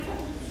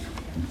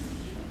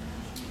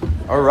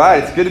All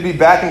right, it's good to be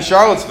back in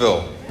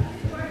Charlottesville.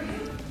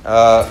 Who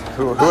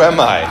am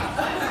I?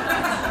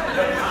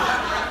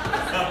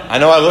 I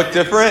know I look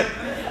different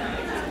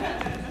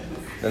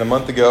than a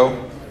month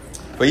ago.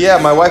 But yeah,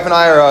 my wife and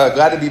I are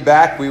glad to be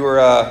back.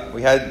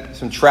 We had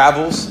some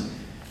travels,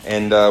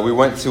 and we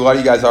went to, a lot of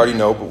you guys already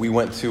know, but we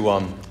went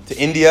to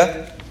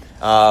India.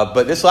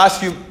 But this last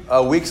few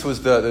weeks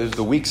was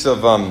the weeks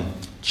of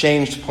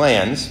changed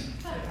plans,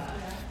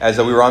 as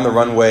we were on the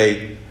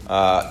runway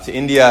to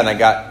India, and I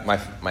got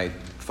my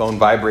phone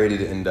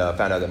vibrated and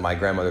found out that my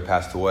grandmother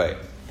passed away.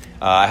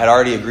 I had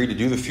already agreed to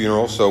do the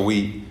funeral, so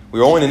we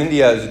were only in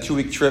India. It was a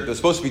 2-week trip. It was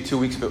supposed to be 2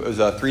 weeks, but it was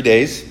 3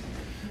 days.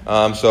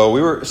 So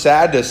we were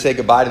sad to say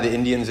goodbye to the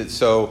Indians at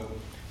so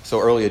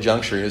early a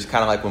juncture. It was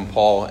kind of like when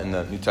Paul in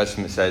the New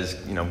Testament says,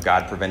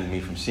 God prevented me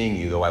from seeing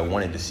you, though I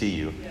wanted to see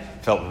you.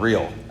 It felt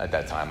real at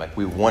that time. Like,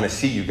 we want to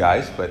see you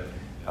guys, but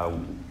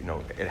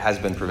it has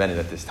been prevented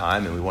at this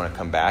time, and we want to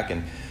come back.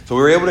 And so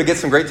we were able to get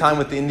some great time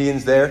with the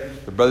Indians there,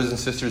 the brothers and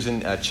sisters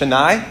in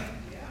Chennai,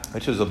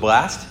 which was a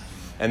blast.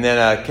 And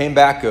then came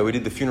back. We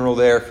did the funeral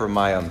there for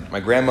my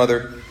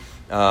grandmother,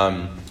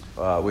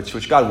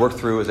 which God worked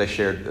through, as I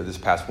shared this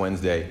past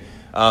Wednesday.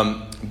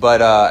 And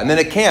then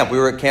at camp, we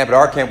were at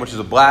our camp, which was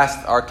a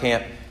blast, our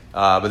camp.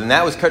 But then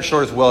that was cut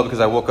short as well because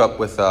I woke up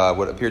with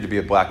what appeared to be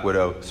a black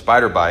widow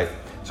spider bite.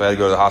 So I had to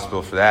go to the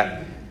hospital for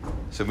that.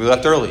 So we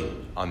left early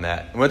on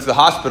that. We went to the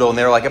hospital, and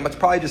they were like, it's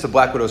probably just a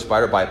black widow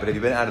spider bite, but have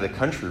you been out of the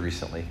country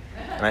recently?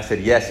 And I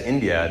said, yes,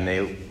 India, and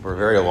they were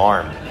very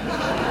alarmed.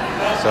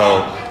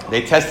 So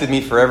they tested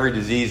me for every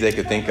disease they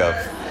could think of.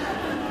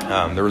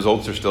 The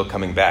results are still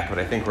coming back, but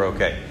I think we're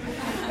okay.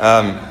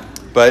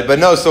 But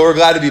no, so we're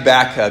glad to be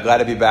back. Glad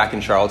to be back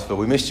in Charlottesville.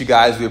 We missed you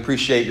guys. We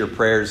appreciate your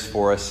prayers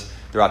for us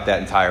throughout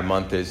that entire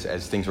month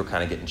as things were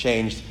kind of getting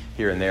changed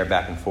here and there,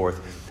 back and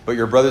forth. But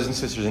your brothers and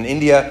sisters in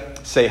India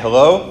say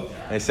hello.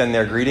 They send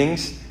their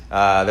greetings.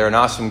 They're an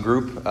awesome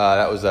group.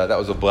 That was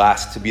a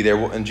blast to be there.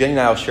 And Jenny and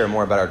I will share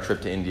more about our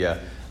trip to India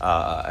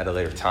at a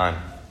later time.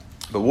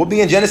 But we'll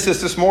be in Genesis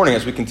this morning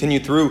as we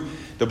continue through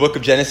the book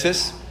of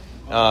Genesis.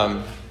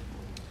 The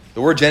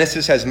word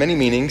Genesis has many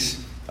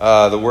meanings.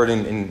 The word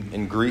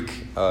in Greek,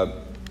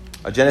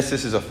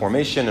 Genesis is a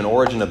formation, an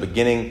origin, a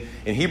beginning.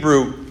 In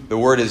Hebrew, the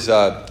word is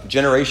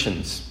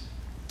generations.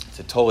 It's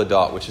a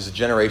toledot, which is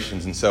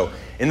generations. And so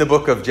in the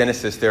book of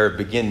Genesis, there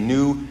begin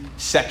new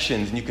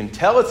sections. And you can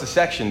tell it's a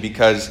section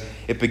because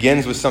it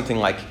begins with something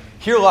like,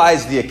 here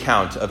lies the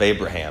account of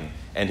Abraham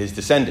and his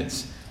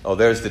descendants. Oh,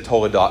 there's the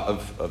toledot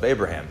of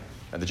Abraham,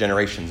 the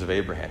generations of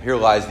Abraham. Here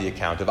lies the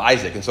account of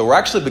Isaac. And so we're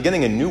actually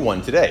beginning a new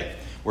one today.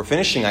 We're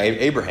finishing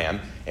Abraham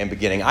and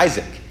beginning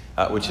Isaac,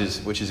 which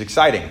is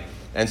exciting.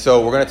 And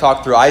so we're going to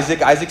talk through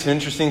Isaac. Isaac's an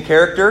interesting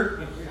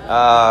character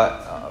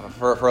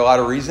for a lot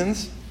of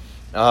reasons.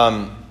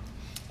 I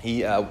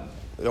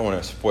don't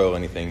want to spoil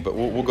anything, but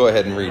we'll go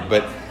ahead and read.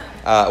 But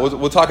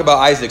we'll talk about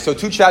Isaac. So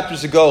 2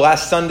 chapters ago,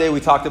 last Sunday,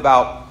 we talked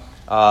about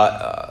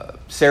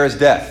Sarah's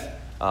death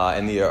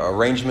and the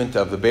arrangement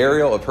of her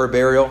burial.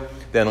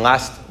 Then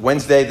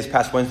this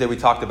past Wednesday, we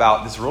talked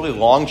about this really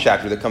long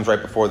chapter that comes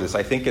right before this.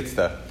 I think it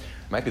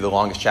might be the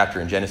longest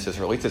chapter in Genesis,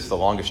 or at least it's the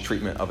longest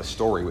treatment of a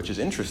story, which is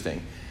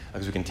interesting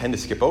because we can tend to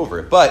skip over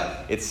it.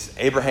 But it's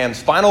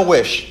Abraham's final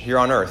wish here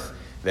on earth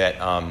that,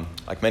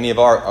 like many of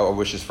our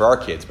wishes for our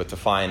kids, but to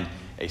find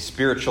a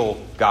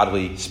spiritual,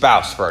 godly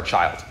spouse for our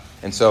child.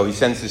 And so he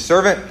sends his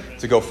servant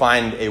to go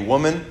find a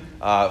woman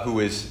who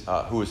is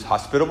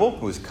hospitable,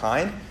 who is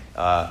kind.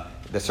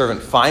 The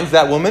servant finds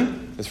that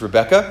woman, this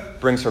Rebecca,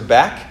 brings her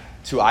back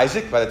to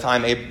Isaac. By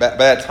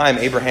that time,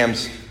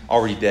 Abraham's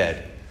already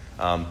dead.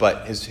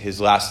 But his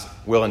last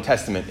will and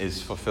testament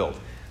is fulfilled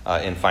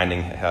in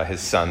finding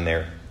his son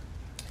there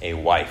a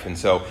wife. And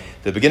so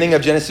the beginning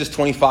of Genesis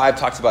 25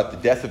 talks about the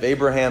death of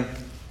Abraham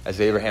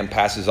as Abraham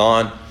passes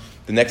on.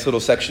 The next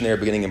little section there,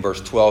 beginning in verse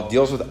 12,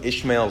 deals with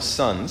Ishmael's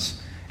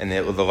sons and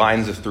the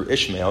lines of through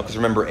Ishmael. Because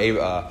remember,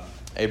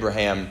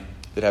 Abraham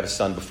did have a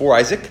son before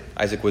Isaac.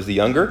 Isaac was the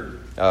younger.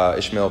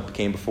 Ishmael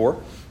came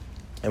before.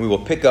 And we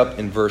will pick up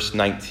in verse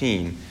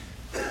 19.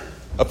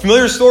 A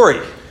familiar story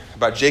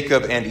about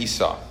Jacob and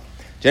Esau.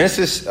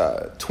 Genesis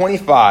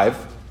 25,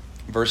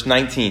 verse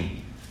 19.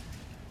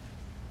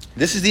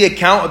 This is the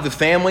account of the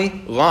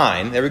family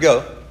line. There we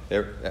go.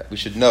 There, we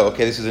should know.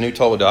 Okay, this is a new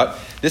toledot.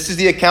 This is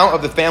the account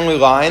of the family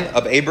line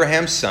of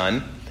Abraham's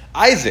son,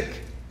 Isaac.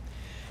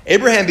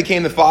 Abraham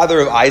became the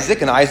father of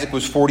Isaac, and Isaac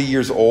was 40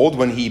 years old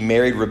when he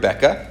married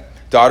Rebekah,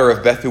 daughter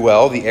of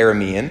Bethuel the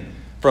Aramean,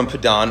 from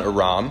Padan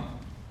Aram,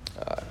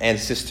 and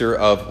sister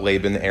of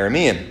Laban the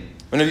Aramean.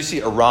 Whenever you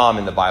see Aram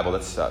in the Bible,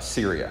 that's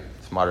Syria.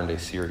 It's modern-day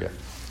Syria.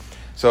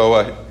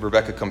 So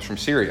Rebekah comes from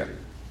Syria.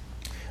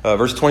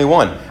 Verse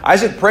 21.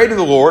 Isaac prayed to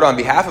the Lord on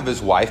behalf of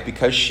his wife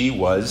because she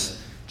was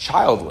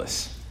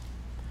childless.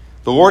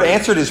 The Lord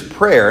answered his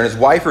prayer, and his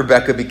wife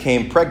Rebekah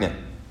became pregnant.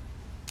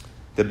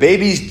 The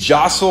babies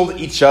jostled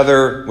each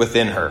other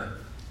within her.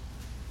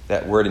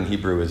 That word in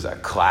Hebrew is a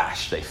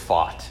clash. They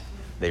fought.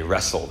 They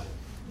wrestled.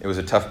 It was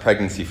a tough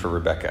pregnancy for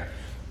Rebekah.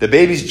 The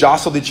babies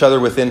jostled each other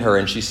within her,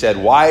 and she said,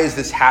 "Why is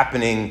this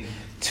happening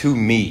to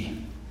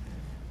me?"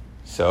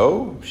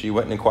 So she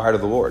went and inquired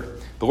of the Lord.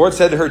 The Lord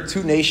said to her,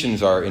 2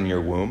 nations are in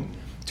your womb.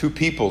 2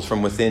 peoples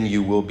from within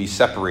you will be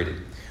separated.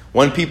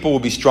 One people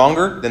will be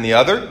stronger than the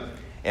other,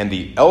 and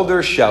the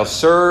elder shall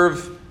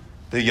serve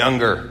the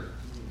younger.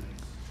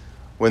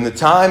 When the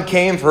time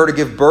came for her to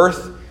give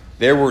birth,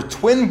 there were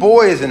twin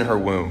boys in her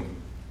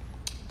womb.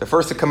 The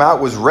first to come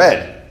out was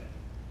red,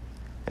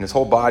 and his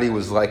whole body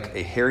was like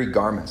a hairy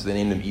garment, so they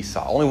named him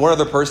Esau. Only one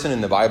other person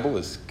in the Bible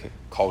is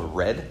called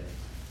red.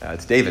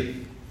 It's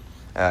David.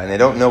 And they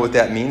don't know what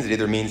that means. It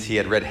either means he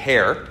had red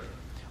hair,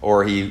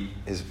 or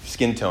his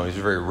skin tone is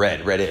very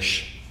red,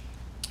 reddish.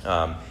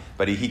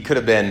 But he could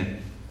have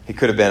been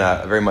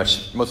a very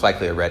much, most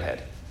likely a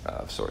redhead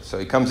of sorts. So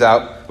he comes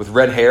out with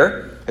red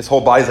hair. His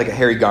whole body's like a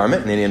hairy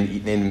garment, and they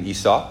named him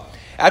Esau.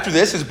 After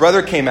this, his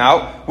brother came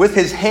out with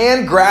his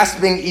hand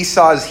grasping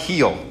Esau's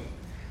heel.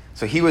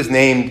 So he was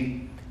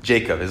named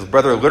Jacob. His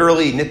brother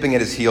literally nipping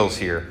at his heels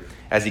here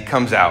as he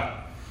comes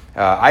out.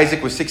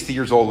 Isaac was 60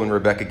 years old when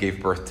Rebekah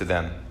gave birth to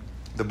them.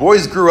 The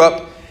boys grew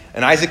up,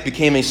 and Isaac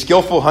became a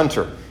skillful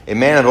hunter, a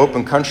man of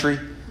open country,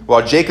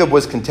 while Jacob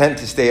was content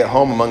to stay at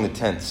home among the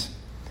tents.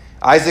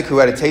 Isaac, who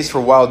had a taste for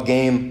wild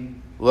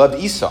game,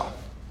 loved Esau,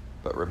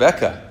 but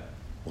Rebekah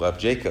loved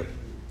Jacob.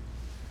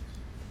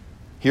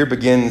 Here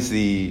begins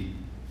the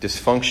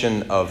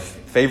dysfunction of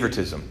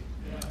favoritism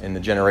in the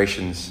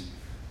generations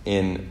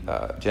in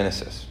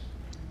Genesis.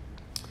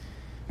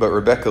 But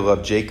Rebekah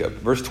loved Jacob.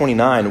 Verse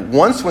 29,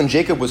 once when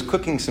Jacob was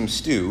cooking some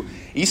stew,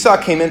 Esau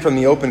came in from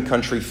the open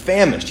country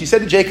famished. He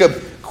said to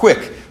Jacob,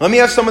 quick, let me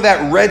have some of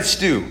that red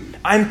stew.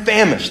 I'm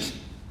famished.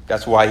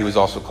 That's why he was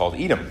also called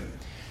Edom.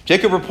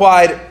 Jacob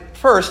replied,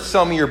 first,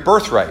 sell me your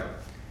birthright.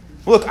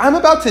 Look, I'm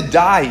about to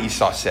die,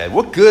 Esau said.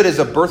 What good is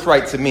a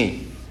birthright to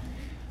me?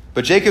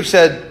 But Jacob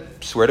said,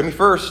 swear to me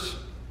first.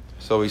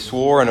 So he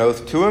swore an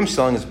oath to him,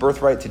 selling his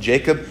birthright to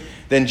Jacob.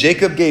 Then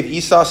Jacob gave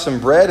Esau some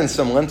bread and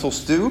some lentil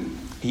stew.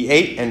 He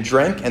ate and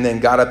drank and then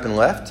got up and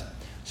left.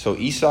 So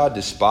Esau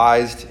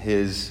despised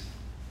his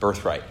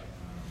birthright.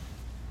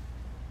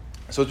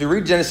 So as we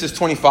read Genesis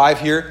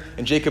 25 here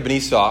and Jacob and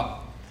Esau,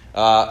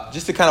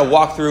 just to kind of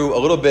walk through a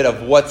little bit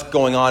of what's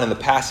going on in the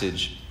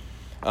passage.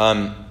 It's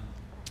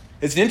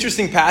an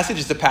interesting passage.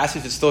 It's a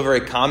passage that's still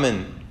very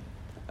common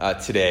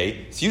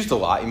today. It's used a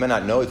lot. You might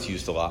not know it's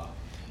used a lot.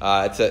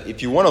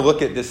 If you want to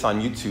look at this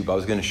on YouTube, I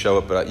was going to show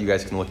it, but you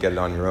guys can look at it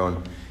on your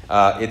own.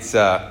 It's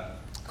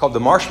called the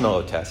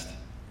marshmallow test.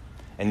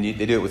 And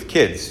they do it with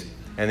kids.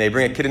 And they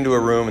bring a kid into a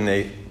room and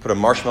they put a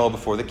marshmallow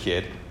before the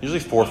kid, usually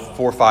 4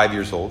 or 5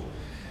 years old.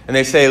 And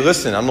they say,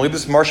 listen, I'm going to leave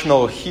this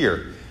marshmallow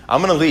here.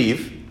 I'm going to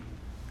leave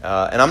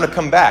and I'm going to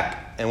come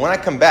back. And when I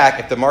come back,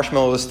 if the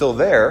marshmallow is still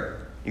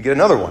there, you get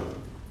another one.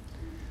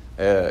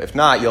 If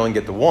not, you only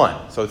get the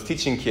one. So it's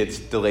teaching kids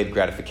delayed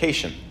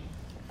gratification.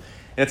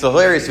 And it's a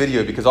hilarious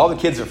video because all the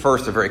kids at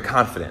first are very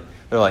confident.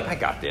 They're like, I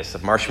got this. A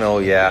marshmallow,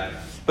 yeah.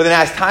 But then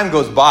as time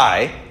goes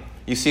by,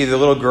 you see the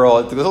little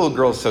girl. The little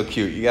girl is so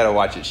cute. You got to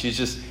watch it. She's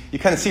just, you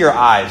kind of see her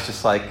eyes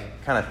just like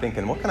kind of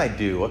thinking, what can I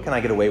do? What can I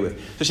get away with?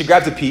 So she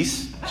grabs a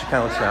piece. She kind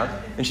of looks around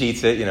and she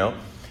eats it, you know.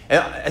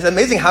 And it's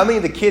amazing how many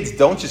of the kids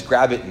don't just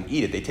grab it and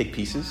eat it. They take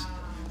pieces.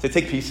 So they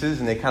take pieces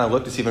and they kind of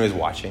look to see if anybody's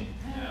watching.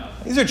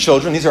 These are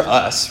children. These are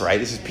us, right?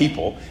 This is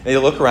people. And they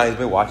look around.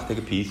 They watch, take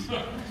a piece.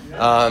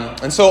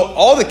 And so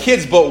all the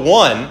kids but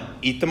one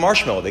eat the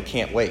marshmallow. They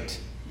can't wait.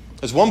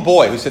 There's one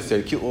boy who sits there,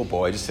 a cute little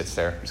boy, just sits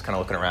there, just kind of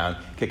looking around,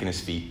 kicking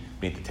his feet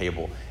beneath the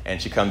table. And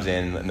she comes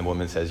in, and the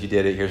woman says, you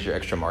did it, here's your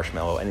extra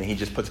marshmallow. And then he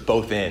just puts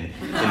both in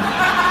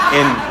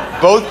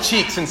both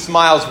cheeks and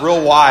smiles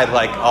real wide,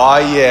 like, oh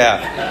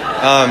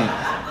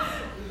yeah.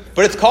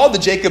 But it's called the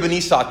Jacob and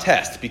Esau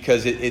test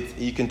because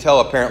you can tell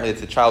apparently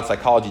it's a child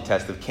psychology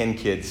test of can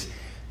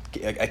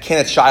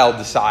a child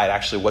decide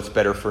actually what's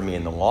better for me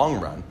in the long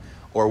run,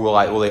 or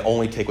will they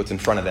only take what's in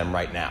front of them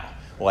right now?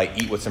 Will I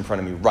eat what's in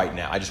front of me right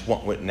now? I just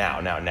want it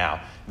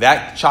now.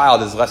 That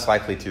child is less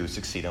likely to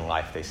succeed in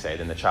life, they say,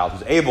 than the child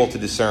who's able to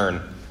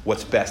discern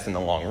what's best in the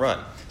long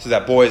run. So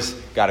that boy's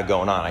got it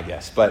going on, I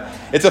guess. But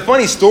it's a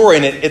funny story,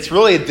 and it's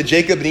really the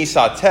Jacob and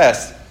Esau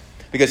test,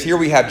 because here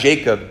we have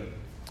Jacob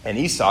and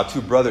Esau,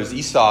 two brothers.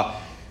 Esau,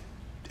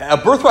 a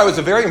birthright was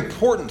a very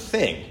important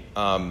thing.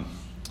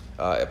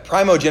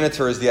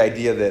 Primogeniture is the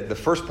idea that the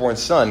firstborn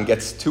son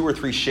gets 2 or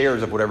 3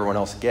 shares of what everyone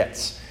else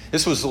gets.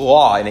 This was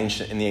law in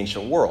the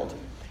ancient world,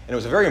 and it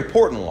was a very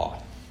important law.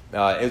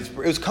 It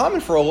was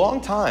common for a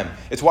long time.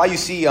 It's why you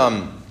see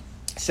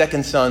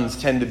second sons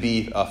tend to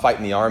be fight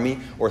in the army,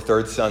 or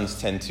third sons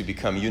tend to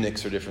become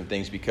eunuchs or different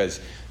things,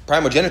 because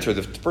primogeniture,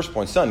 the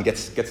firstborn son,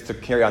 gets to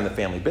carry on the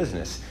family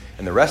business,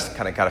 and the rest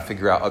kind of got to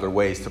figure out other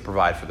ways to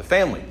provide for the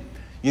family.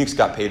 Eunuchs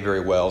got paid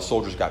very well,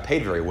 soldiers got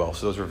paid very well,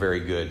 so those were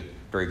very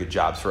good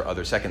jobs for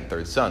other second,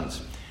 third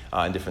sons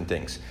and different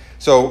things.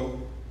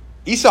 So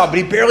Esau, but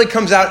he barely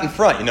comes out in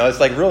front. It's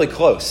like really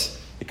close.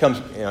 It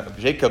comes.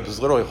 Jacob is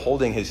literally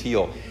holding his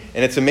heel,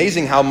 and it's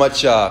amazing how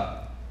much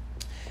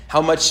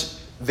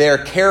their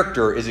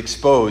character is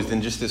exposed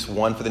in just this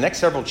one. For the next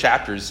several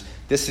chapters,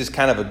 this is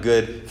kind of a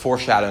good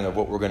foreshadowing of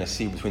what we're going to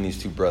see between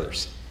these two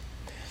brothers.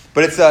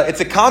 But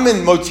it's a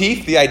common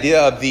motif, the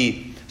idea of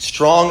the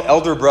strong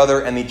elder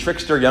brother and the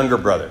trickster younger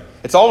brother.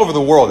 It's all over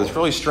the world. It's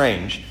really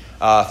strange.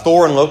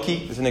 Thor and Loki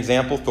is an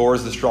example. Thor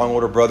is the strong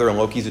older brother, and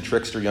Loki's a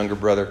trickster younger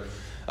brother.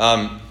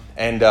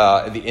 In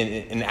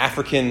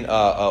African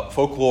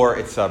folklore,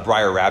 it's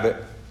Briar Rabbit.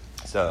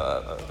 It's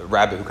a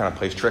rabbit who kind of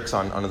plays tricks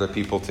on other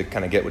people to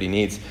kind of get what he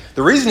needs.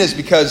 The reason is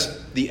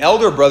because the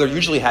elder brother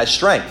usually has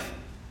strength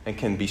and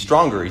can be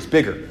stronger. He's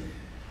bigger.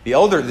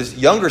 This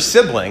younger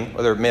sibling,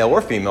 whether male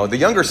or female, the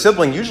younger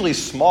sibling usually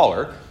is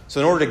smaller. So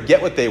in order to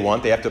get what they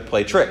want, they have to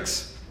play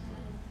tricks.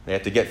 They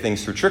have to get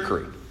things through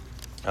trickery.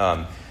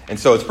 And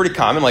so it's pretty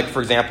common. Like,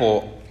 for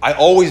example, I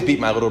always beat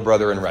my little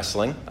brother in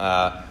wrestling,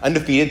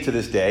 undefeated to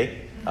this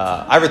day.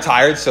 I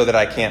retired so that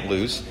I can't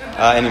lose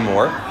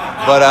anymore.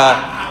 But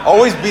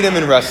always beat him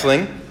in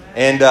wrestling.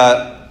 And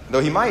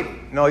though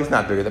he's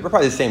not bigger. We're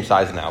probably the same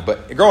size now.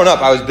 But growing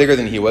up, I was bigger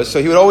than he was.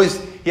 So he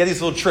had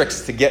these little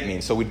tricks to get me.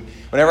 And so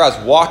whenever I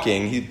was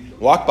walking, he'd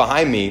walk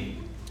behind me,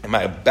 and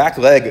my back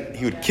leg,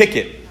 he would kick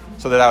it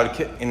so that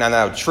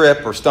I would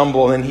trip or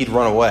stumble, and then he'd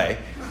run away.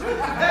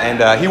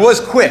 And he was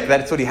quick.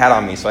 That's what he had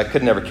on me, so I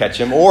could never catch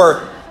him.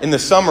 Or in the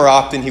summer,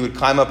 often he would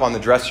climb up on the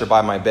dresser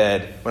by my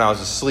bed when I was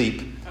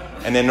asleep.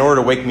 And then in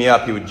order to wake me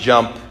up, he would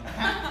jump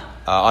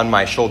on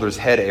my shoulder's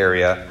head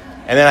area.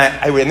 And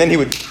then he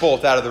would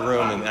bolt out of the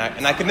room,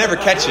 and I could never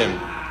catch him.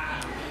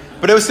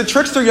 But it was the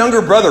trickster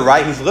younger brother,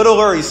 right? He's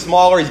littler, he's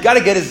smaller, he's got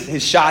to get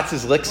his shots,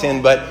 his licks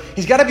in, but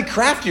he's got to be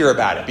craftier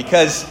about it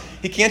because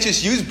he can't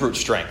just use brute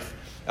strength.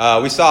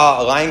 We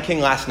saw Lion King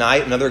last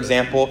night, another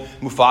example.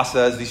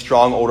 Mufasa is the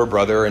strong older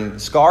brother,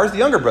 and Scar is the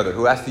younger brother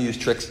who has to use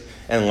tricks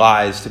and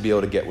lies to be able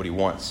to get what he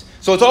wants.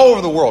 So it's all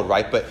over the world,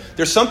 right? But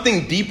there's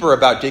something deeper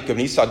about Jacob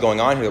and Esau going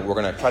on here that we're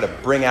going to try to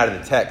bring out of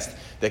the text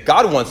that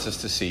God wants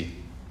us to see.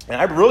 And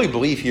I really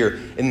believe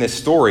here in this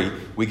story,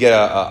 we get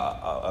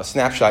a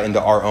snapshot into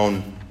our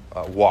own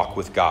walk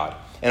with God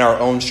and our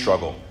own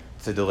struggle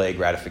to delay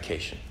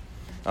gratification.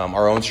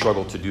 Our own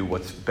struggle to do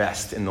what's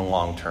best in the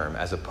long term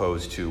as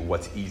opposed to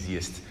what's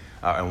easiest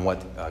and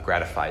what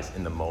gratifies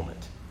in the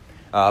moment.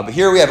 But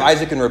here we have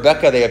Isaac and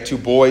Rebekah. They have two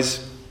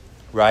boys,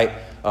 right?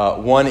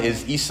 One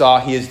is Esau.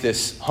 He is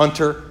this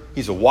hunter.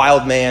 He's a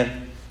wild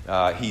man.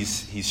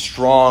 He's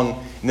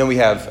strong. And then we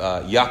have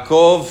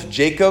Yaakov,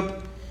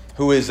 Jacob,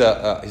 who is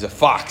he's a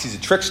fox. He's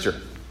a trickster.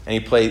 And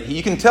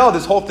you can tell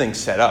this whole thing's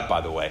set up,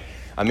 by the way.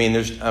 I mean,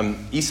 there's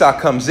Esau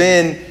comes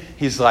in.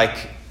 He's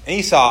like, and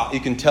Esau,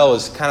 you can tell,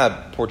 is kind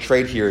of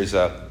portrayed here as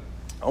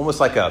almost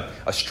like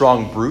a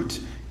strong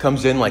brute.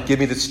 Comes in like, give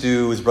me the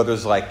stew. His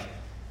brother's like,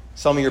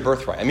 sell me your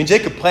birthright. I mean,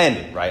 Jacob planned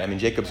it, right? I mean,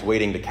 Jacob's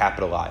waiting to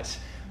capitalize.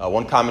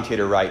 One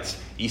commentator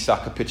writes,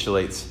 Esau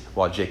capitulates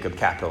while Jacob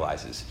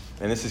capitalizes.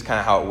 And this is kind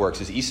of how it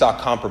works, is Esau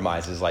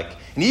compromises. And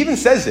he even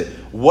says it,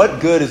 what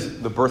good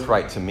is the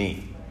birthright to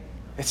me?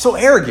 It's so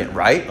arrogant,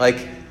 right?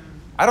 Like,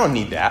 I don't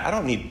need that. I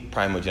don't need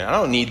primogeniture. I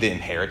don't need the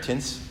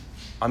inheritance.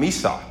 I'm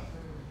Esau.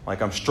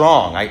 I'm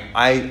strong.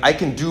 I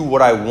can do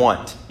what I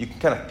want. You can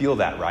kind of feel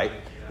that, right?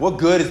 What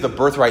good is the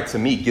birthright to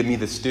me? Give me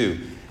the stew.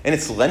 And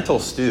it's lentil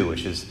stew,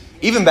 which is,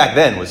 even back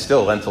then, was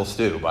still lentil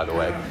stew, by the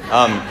way.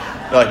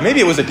 Maybe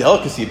it was a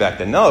delicacy back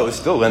then. No, it was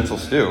still lentil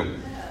stew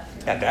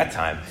at that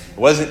time. It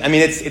wasn't,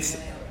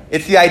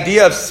 it's the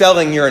idea of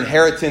selling your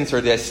inheritance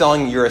or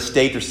selling your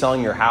estate or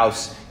selling your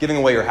house, giving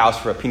away your house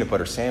for a peanut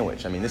butter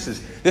sandwich. I mean, this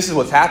is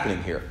what's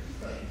happening here.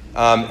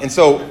 And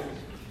so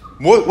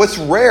what's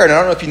rare, and I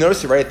don't know if you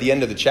noticed it right at the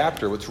end of the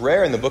chapter, what's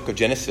rare in the book of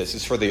Genesis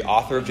is for the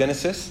author of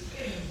Genesis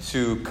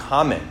to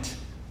comment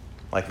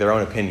their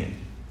own opinion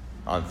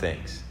on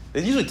things.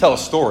 They usually tell a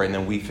story and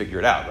then we figure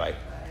it out, right?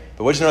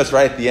 But what did you notice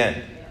right at the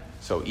end?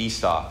 So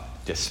Esau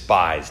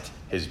despised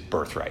his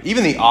birthright.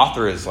 Even the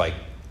author is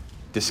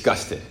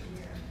disgusted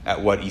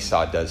at what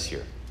Esau does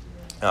here.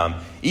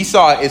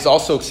 Esau is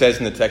also says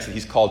in the text that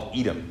he's called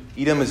Edom.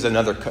 Edom is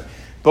another.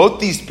 Both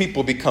these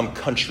people become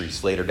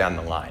countries later down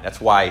the line.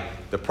 That's why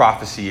the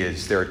prophecy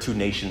is there are two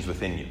nations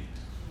within you.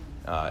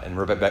 And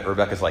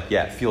Rebecca's like,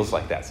 yeah, it feels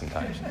like that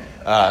sometimes.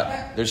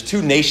 There's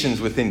two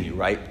nations within you,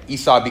 right?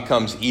 Esau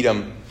becomes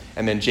Edom,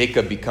 and then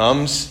Jacob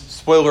becomes,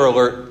 spoiler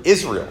alert,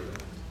 Israel.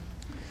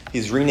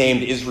 He's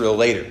renamed Israel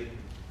later.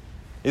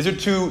 These are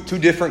two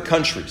different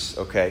countries,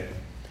 okay?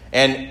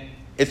 And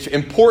it's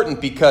important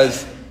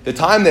because the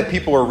time that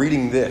people are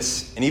reading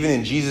this, and even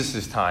in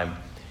Jesus' time,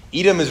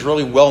 Edom is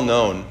really well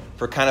known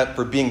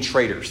for being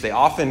traitors. They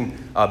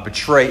often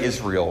betray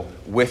Israel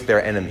with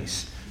their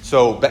enemies.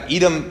 So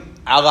Edom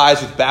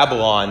allies with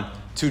Babylon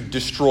to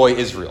destroy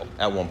Israel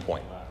at one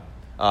point.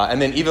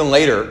 And then even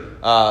later,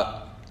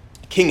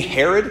 King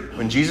Herod,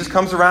 when Jesus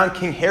comes around,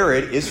 King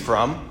Herod is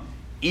from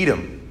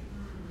Edom.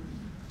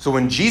 So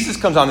when Jesus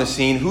comes on the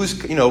scene,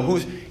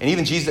 and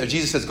even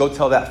Jesus says, go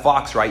tell that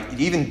fox, right?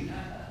 Even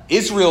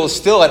Israel is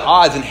still at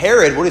odds. And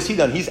Herod, what has he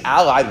done? He's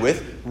allied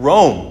with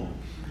Rome.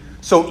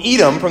 So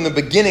Edom, from the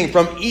beginning,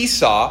 from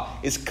Esau,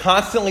 is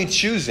constantly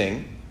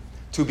choosing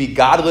to be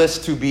godless,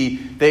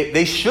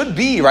 they should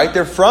be, right?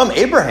 They're from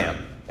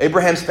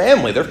Abraham's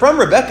family. They're from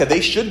Rebekah.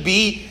 They should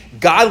be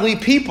godly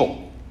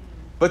people.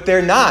 But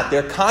they're not.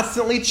 They're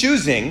constantly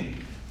choosing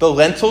the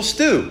lentil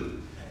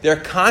stew. They're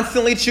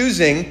constantly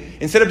choosing,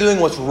 instead of doing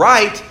what's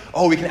right,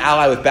 we can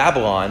ally with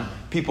Babylon,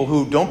 people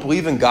who don't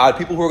believe in God,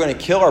 people who are going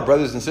to kill our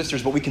brothers and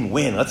sisters, but we can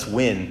win. Let's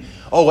win.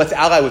 Let's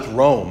ally with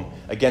Rome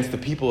against the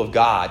people of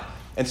God.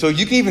 And so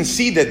you can even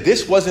see that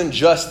this wasn't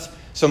just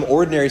some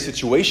ordinary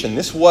situation.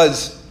 This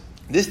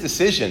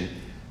decision,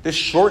 this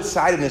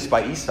short-sightedness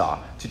by Esau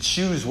to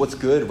choose what's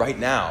good right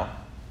now,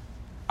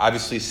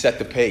 obviously set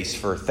the pace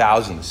for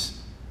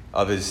thousands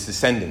of his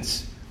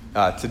descendants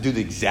to do the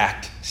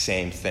exact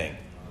same thing.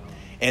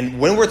 And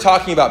when we're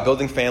talking about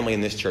building family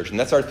in this church, and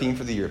that's our theme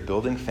for the year,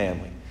 building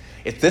family,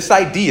 it's this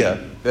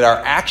idea that our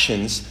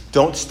actions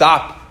don't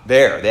stop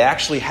there. They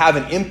actually have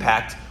an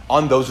impact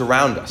on those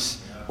around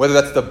us, whether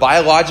that's the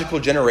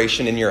biological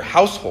generation in your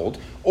household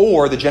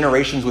or the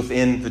generations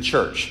within the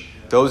church,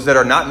 those that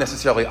are not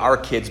necessarily our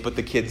kids, but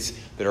the kids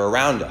that are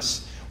around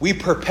us. We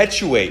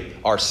perpetuate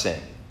our sin.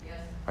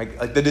 Right?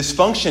 Like the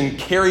dysfunction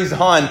carries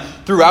on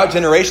throughout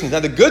generations. Now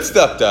the good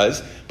stuff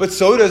does, but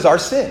so does our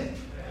sin.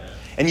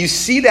 And you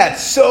see that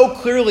so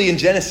clearly in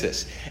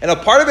Genesis. And a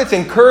part of it's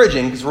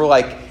encouraging because we're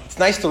like, it's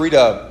nice to read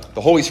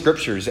the Holy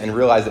Scriptures and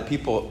realize that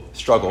people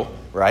struggle,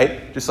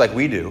 right? Just like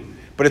we do.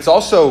 But it's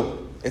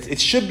also, it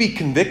should be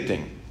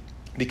convicting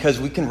because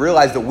we can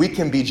realize that we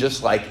can be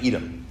just like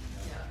Edom.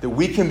 That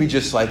we can be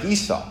just like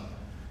Esau.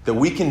 That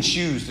we can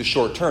choose the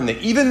short term. That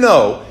even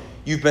though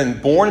you've been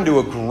born into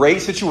a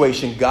great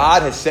situation,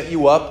 God has set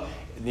you up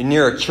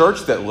near a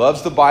church that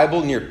loves the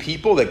Bible, near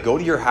people that go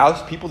to your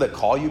house, people that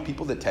call you,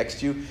 people that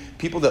text you,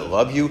 people that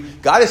love you.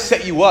 God has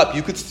set you up.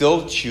 You could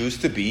still choose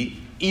to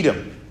be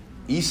Edom,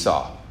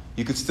 Esau.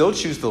 You could still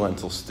choose the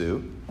lentil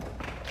stew.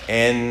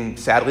 And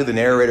sadly, the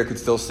narrator could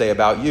still say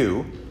about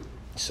you,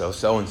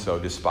 so-and-so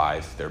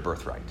despised their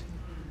birthright.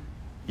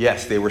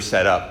 Yes, they were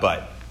set up,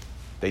 but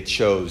they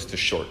chose the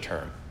short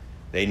term.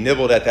 They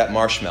nibbled at that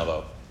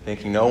marshmallow,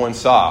 thinking no one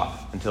saw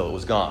until it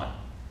was gone.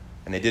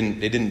 And they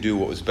didn't do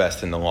what was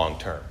best in the long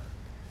term.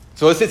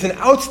 So it's an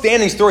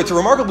outstanding story. It's a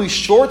remarkably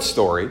short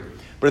story,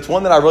 but it's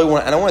one that I really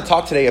want. And I want to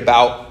talk today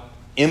about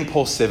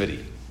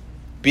impulsivity,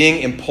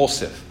 being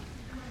impulsive.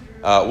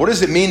 What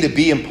does it mean to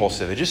be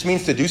impulsive? It just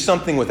means to do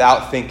something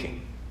without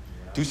thinking,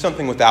 do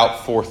something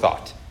without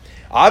forethought.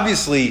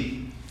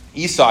 Obviously,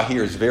 Esau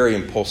here is very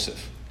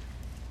impulsive.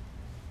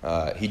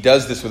 He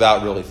does this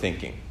without really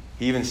thinking.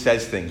 He even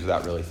says things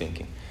without really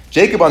thinking.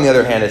 Jacob, on the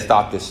other hand, has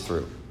thought this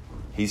through.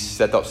 He's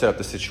set up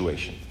the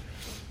situation.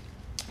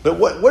 But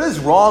what is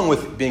wrong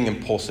with being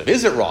impulsive?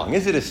 Is it wrong?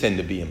 Is it a sin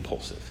to be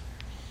impulsive?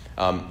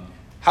 How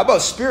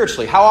about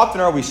spiritually? How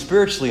often are we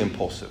spiritually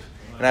impulsive?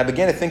 And I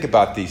began to think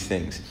about these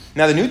things.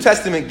 Now, the New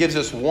Testament gives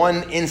us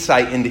one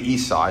insight into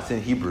Esau. It's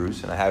in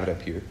Hebrews, and I have it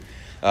up here.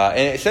 And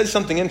it says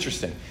something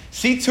interesting.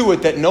 See to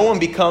it that no one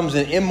becomes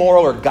an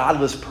immoral or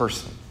godless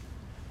person,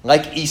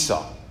 like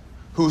Esau,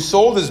 who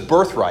sold his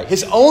birthright,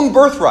 his own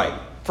birthright,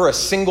 for a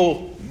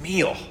single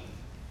meal.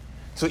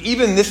 So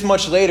even this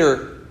much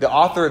later, the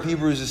author of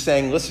Hebrews is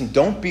saying, listen,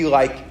 don't be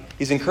like,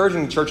 he's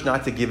encouraging the church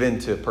not to give in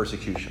to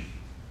persecution.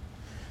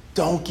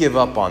 Don't give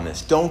up on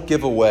this. Don't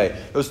give away.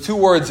 Those two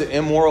words,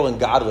 immoral and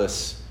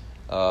godless.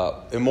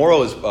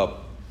 Immoral is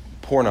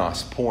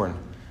pornos, porn.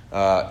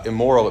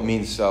 Immoral, it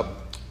means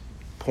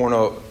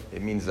porno.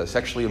 It means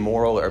sexually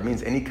immoral, or it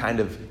means any kind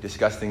of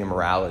disgusting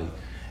immorality.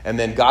 And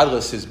then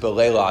godless is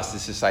belelos,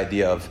 is this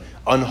idea of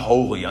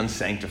unholy,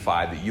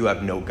 unsanctified, that you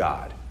have no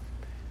God.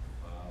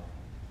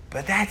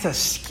 But that's a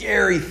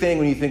scary thing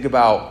when you think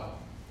about,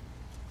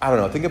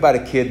 think about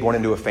a kid born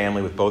into a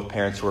family with both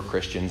parents who are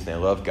Christians and they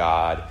love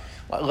God,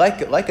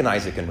 like an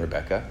Isaac and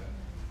Rebekah.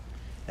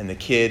 And the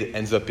kid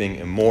ends up being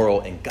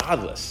immoral and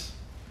godless.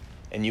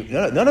 And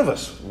none of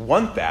us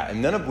want that.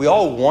 And we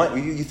all want,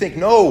 you think,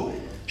 no,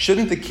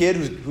 shouldn't the kid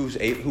who's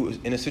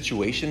in a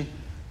situation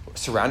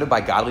surrounded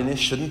by godliness,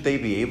 shouldn't they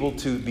be able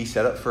to be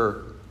set up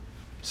for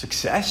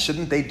success?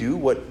 Shouldn't they do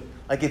what,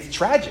 it's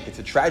tragic. It's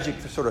a tragic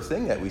sort of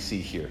thing that we see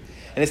here.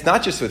 And it's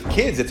not just with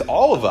kids, it's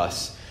all of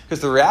us.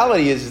 Because the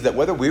reality is that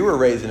whether we were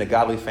raised in a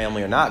godly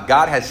family or not,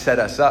 God has set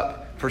us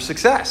up for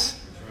success.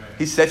 Right.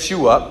 He sets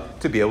you up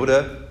to be able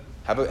to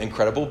have an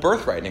incredible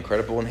birthright, an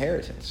incredible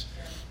inheritance.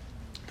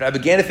 But I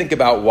began to think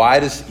about, why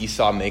does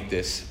Esau make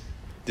this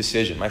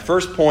decision? My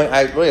first point,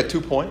 I really have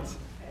 2 points.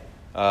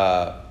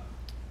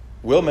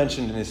 Will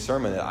mentioned in his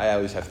sermon that I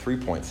always have 3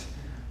 points.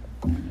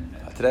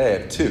 Today I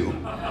have 2.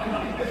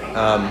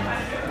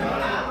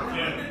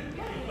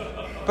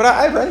 But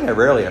I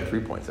rarely have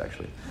 3 points,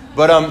 actually.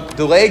 But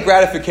delayed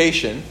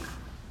gratification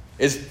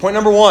is point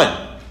number 1.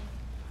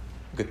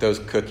 Look at those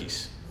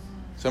cookies.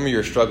 Some of you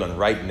are struggling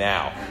right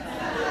now.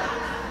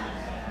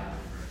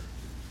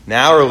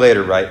 Now or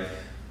later, right?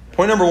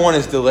 Point number 1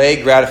 is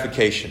delayed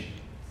gratification.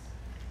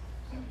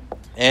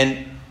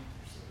 And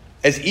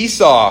as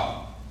Esau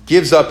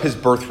gives up his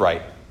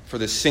birthright for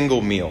this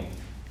single meal,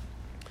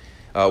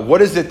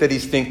 what is it that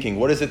he's thinking?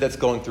 What is it that's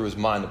going through his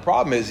mind? The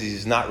problem is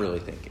he's not really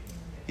thinking.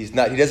 He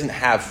doesn't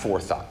have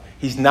forethought.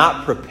 He's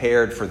not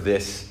prepared for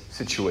this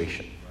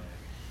situation.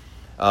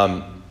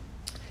 And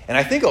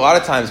I think a lot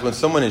of times when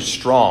someone is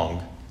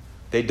strong,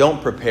 they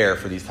don't prepare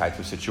for these types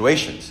of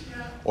situations.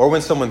 Or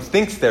when someone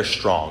thinks they're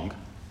strong,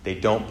 they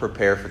don't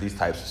prepare for these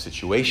types of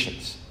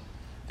situations.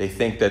 They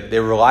think that they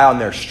rely on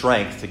their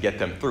strength to get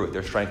them through it.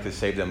 Their strength has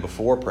saved them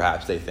before,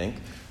 perhaps, they think,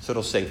 so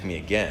it'll save me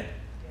again.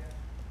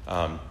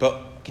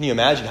 But can you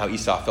imagine how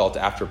Esau felt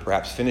after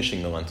perhaps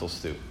finishing the lentil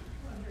stew?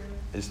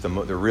 It's the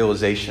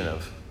realization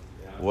of,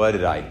 what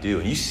did I do?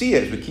 And you see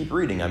it as we keep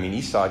reading. I mean,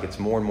 Esau gets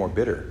more and more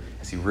bitter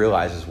as he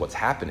realizes what's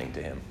happening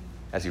to him,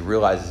 as he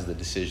realizes the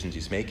decisions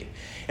he's making.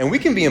 And we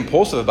can be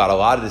impulsive about a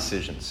lot of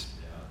decisions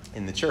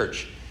in the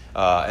church.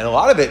 And a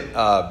lot of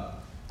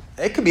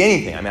it could be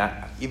anything. I mean,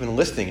 even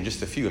listing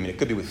just a few. I mean, it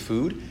could be with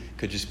food. It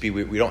could just be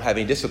we don't have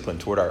any discipline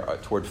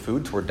toward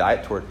food, toward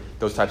diet, toward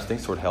those types of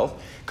things, toward health.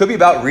 It could be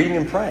about reading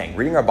and praying.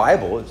 Reading our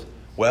Bible is,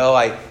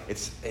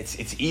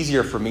 it's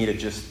easier for me to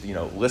just,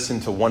 listen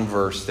to one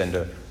verse than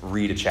to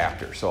read a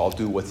chapter. So I'll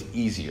do what's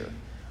easier.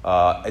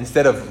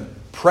 Instead of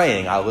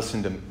praying, I'll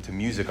listen to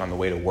music on the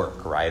way to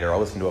work, right? Or I'll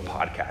listen to a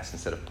podcast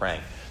instead of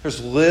praying.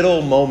 There's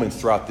little moments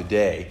throughout the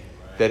day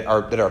that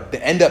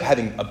end up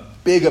having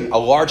a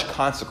large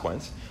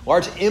consequence,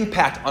 large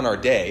impact on our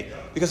day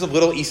because of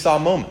little Esau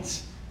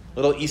moments.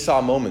 Little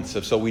Esau moments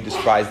so we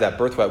despise that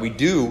birthright. We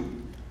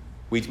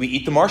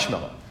eat the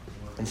marshmallow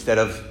instead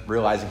of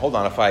realizing, hold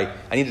on, I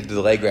need to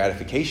delay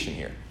gratification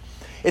here.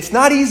 It's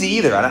not easy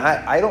either. And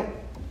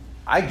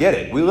I get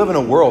it. We live in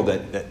a world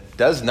that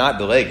does not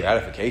delay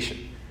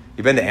gratification.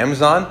 You've been to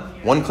Amazon?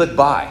 One-click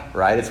buy,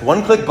 right? It's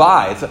one-click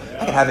buy.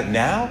 I can have it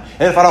now.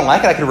 And if I don't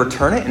like it, I can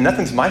return it and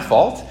nothing's my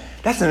fault.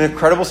 That's an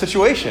incredible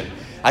situation.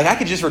 I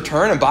could just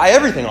return and buy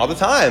everything all the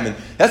time. And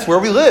that's where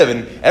we live.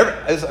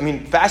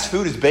 And fast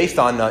food is based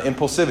on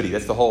impulsivity.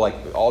 That's the whole,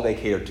 all they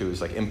cater to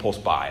is impulse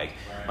buy.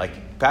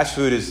 Fast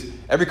food is,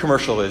 every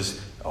commercial is,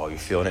 oh, you're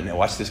feeling it now.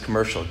 Watch this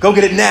commercial. Go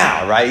get it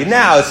now, right?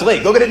 Now, it's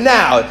late. Go get it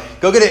now.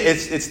 Go get it.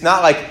 It's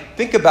not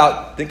think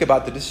about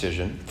the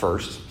decision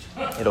first.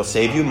 It'll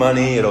save you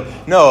money.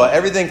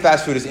 Everything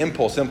fast food is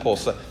impulse.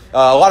 A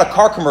lot of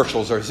car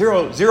commercials are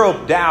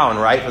zero down,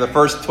 right, for the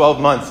first 12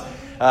 months.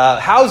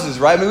 Houses,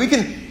 right? I mean,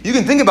 you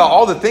can think about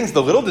all the things,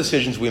 the little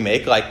decisions we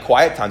make, like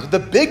quiet times, but the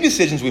big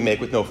decisions we make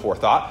with no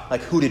forethought,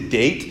 like who to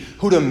date,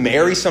 who to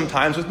marry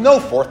sometimes with no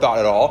forethought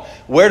at all,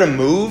 where to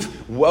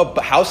move, what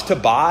house to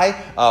buy,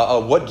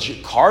 what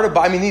car to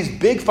buy. I mean, these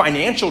big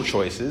financial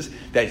choices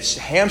that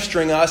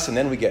hamstring us and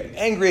then we get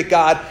angry at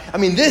God. I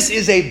mean, this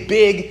is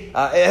it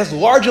has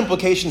large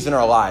implications in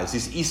our lives,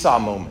 these Esau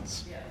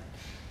moments.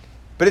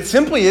 But it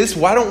simply is,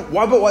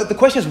 the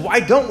question is, why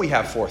don't we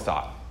have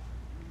forethought?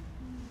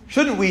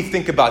 Shouldn't we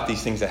think about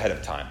these things ahead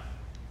of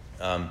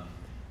time?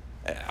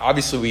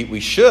 Obviously, we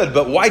should,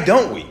 but why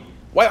don't we?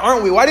 Why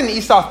aren't we? Why didn't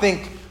Esau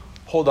think,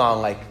 hold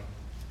on, I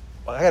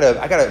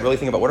gotta really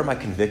think about what are my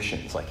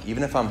convictions?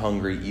 Even if I'm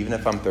hungry, even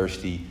if I'm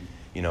thirsty,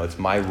 it's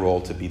my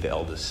role to be the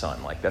eldest son.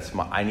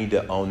 I need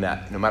to own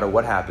that no matter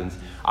what happens.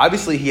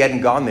 Obviously, he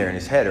hadn't gone there in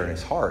his head or in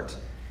his heart.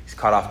 He's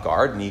caught off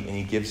guard and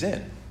he gives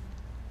in.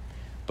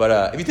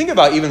 But if you think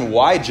about even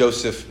why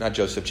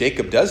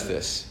Jacob does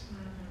this,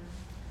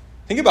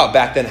 think about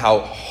back then how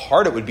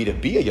hard it would be to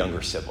be a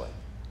younger sibling.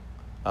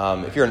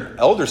 If you're an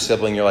elder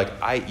sibling, you're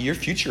your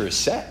future is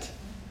set.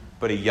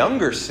 But a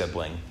younger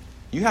sibling,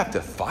 you have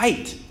to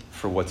fight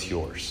for what's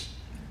yours.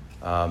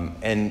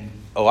 And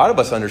a lot of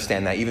us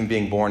understand that, even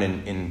being born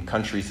in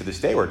countries to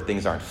this day where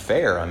things aren't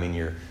fair. I mean,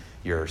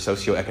 your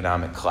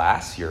socioeconomic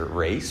class, your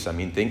race. I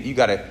mean, you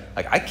got to,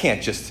 I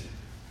can't just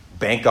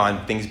bank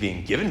on things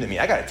being given to me.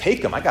 I got to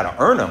take them. I got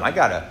to earn them. I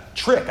got to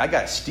trick. I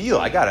got to steal.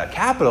 I got to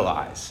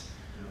capitalize.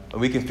 And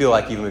we can feel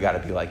like even we got to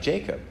be like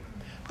Jacob.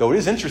 Though it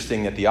is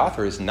interesting that the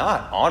author is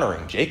not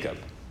honoring Jacob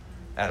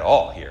at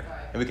all here.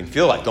 And we can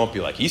feel like, don't be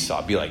like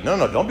Esau. Be like,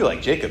 no, don't be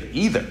like Jacob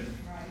either.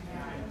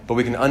 But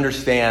we can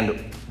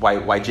understand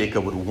why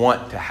Jacob would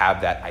want to have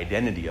that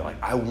identity.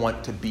 I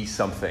want to be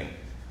something.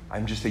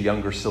 I'm just a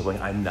younger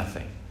sibling. I'm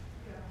nothing.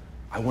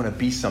 I want to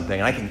be something.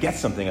 And I can get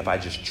something if I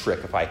just trick,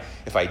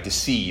 if I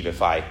deceive,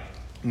 if I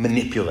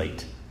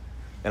manipulate.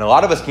 And a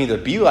lot of us can either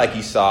be like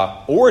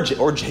Esau or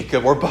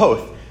Jacob or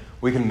both.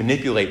 We can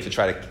manipulate to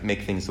try to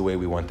make things the way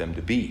we want them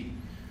to be.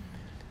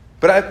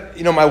 But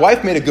my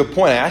wife made a good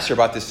point. I asked her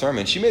about this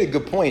sermon. She made a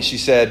good point. She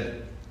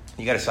said,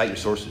 you got to cite your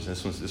sources.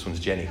 This one's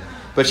Jenny.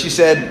 But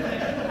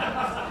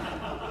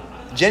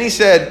Jenny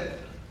said,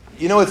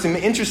 it's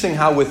interesting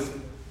how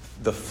with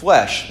the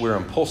flesh we're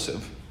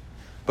impulsive,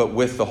 but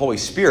with the Holy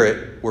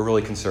Spirit we're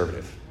really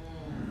conservative.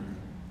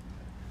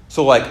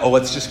 So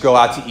let's just go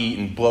out to eat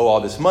and blow all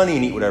this money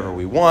and eat whatever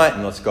we want,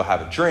 and let's go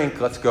have a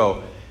drink. Let's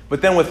go.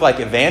 But then with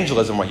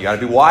evangelism, you got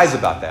to be wise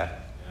about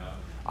that. Yeah.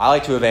 I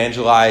like to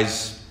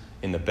evangelize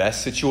in the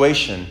best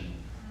situation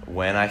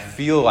when I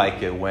feel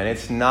like it, when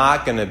it's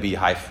not going to be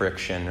high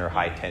friction or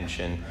high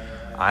tension.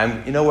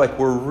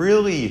 We're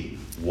really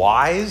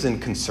wise and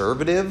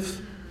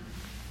conservative.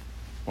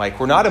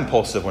 We're not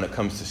impulsive when it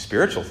comes to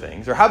spiritual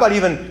things. Or how about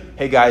even,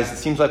 hey guys, it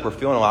seems like we're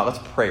feeling a lot. Let's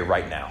pray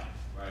right now.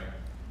 Right.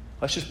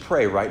 Let's just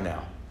pray right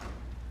now.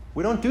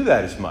 We don't do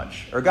that as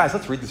much. Or guys,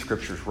 let's read the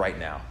scriptures right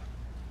now.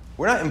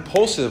 We're not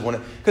impulsive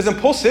because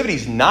impulsivity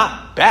is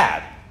not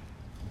bad.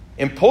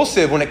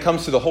 Impulsive, when it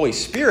comes to the Holy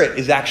Spirit,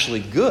 is actually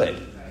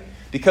good.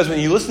 Because when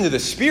you listen to the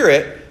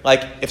Spirit,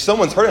 like if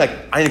someone's hurting, like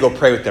I need to go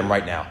pray with them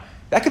right now.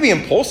 That could be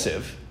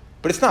impulsive,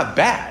 but it's not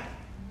bad.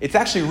 It's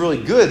actually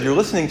really good. You're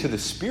listening to the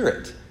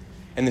Spirit.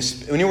 And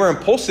when you are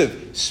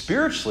impulsive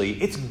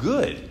spiritually, it's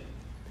good.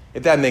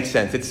 If that makes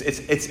sense.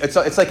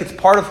 It's like it's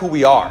part of who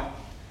we are.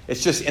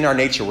 It's just in our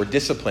nature. We're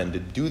disciplined to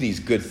do these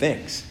good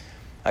things.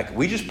 Like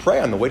we just pray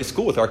on the way to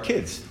school with our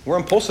kids. We're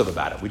impulsive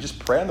about it. We just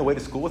pray on the way to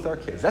school with our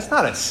kids. That's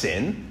not a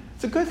sin.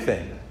 It's a good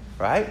thing,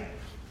 right?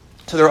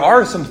 So there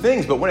are some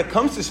things, but when it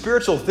comes to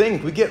spiritual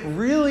things, we get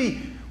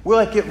really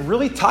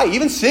tight.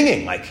 Even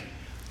singing, like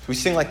we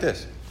sing like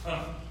this.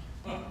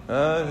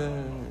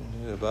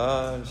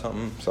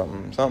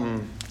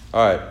 Something.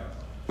 All right.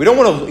 We don't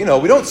want to,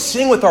 we don't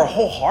sing with our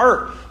whole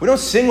heart. We don't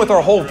sing with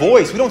our whole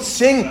voice. We don't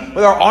sing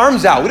with our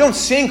arms out. We don't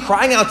sing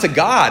crying out to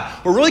God.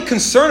 We're really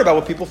concerned about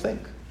what people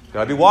think.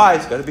 Got to be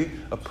wise. Got to be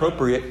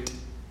appropriate.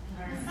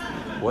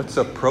 What's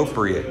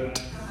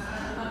appropriate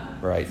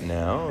right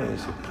now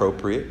is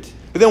appropriate.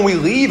 But then we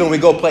leave and we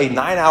go play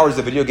 9 hours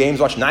of video games,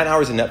 watch 9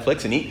 hours of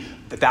Netflix, and eat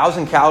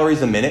 1,000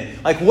 calories a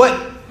minute. Like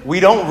what? We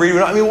don't read.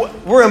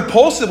 We're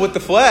impulsive with the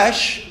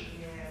flesh.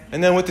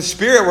 And then with the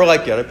Spirit, we're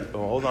like,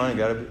 hold on,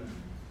 gotta be.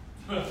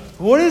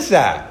 What is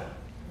that?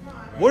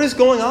 What is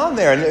going on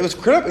there? And it was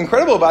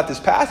incredible about this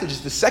passage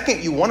is the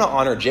second you want to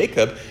honor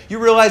Jacob, you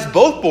realize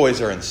both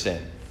boys are in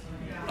sin.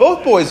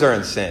 Both boys are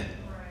in sin.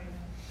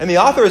 And the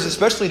author is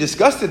especially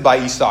disgusted by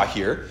Esau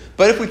here.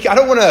 But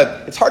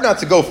it's hard not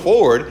to go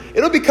forward.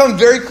 It'll become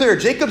very clear.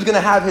 Jacob's going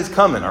to have his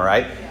coming, all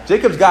right?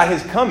 Jacob's got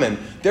his coming.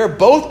 They're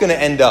both going to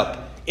end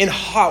up in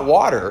hot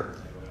water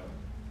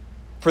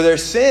for their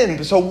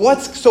sin. So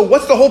what's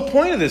the whole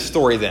point of this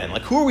story then?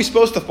 Like, who are we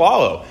supposed to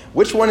follow?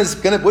 Which one's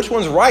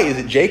right? Is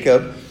it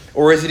Jacob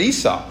or is it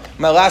Esau?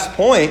 My last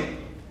point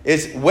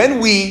is when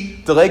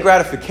we delay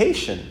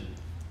gratification,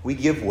 we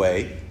give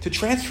way to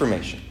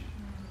transformation.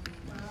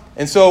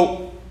 And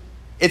so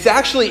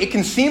it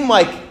can seem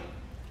like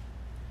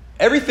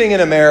everything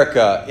in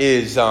America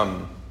is,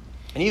 and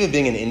even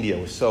being in India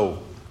was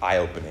so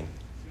eye-opening.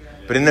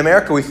 But in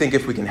America, we think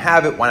if we can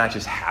have it, why not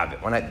just have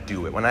it? Why not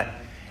do it?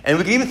 And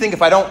we can even think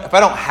if I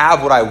don't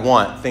have what I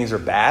want, things are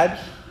bad.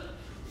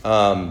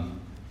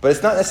 But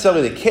it's not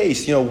necessarily the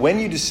case. When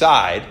you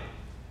decide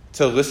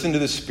to listen to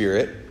the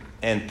Spirit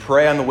and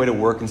pray on the way to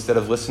work instead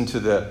of listen to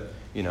the,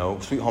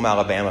 Sweet Home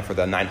Alabama for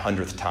the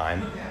 900th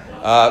time,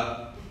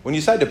 when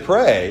you decide to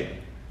pray,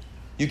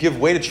 you give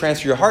way to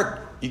transfer your heart.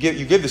 You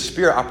give the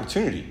Spirit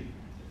opportunity.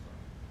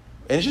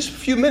 And it's just a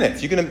few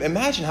minutes. You can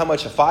imagine how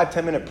much a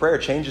 5-10 minute prayer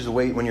changes the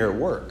way when you're at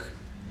work.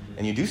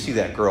 And you do see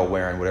that girl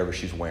wearing whatever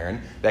she's wearing.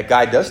 That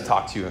guy does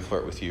talk to you and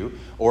flirt with you.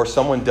 Or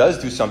someone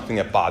does do something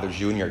that bothers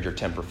you and your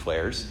temper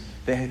flares.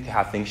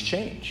 How things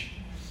change.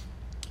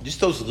 Just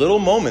those little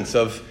moments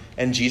of,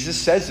 and Jesus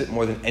says it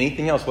more than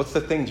anything else. What's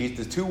the thing?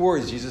 The 2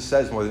 words Jesus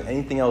says more than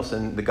anything else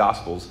in the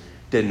Gospels.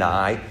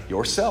 Deny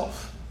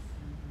yourself.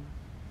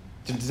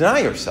 Deny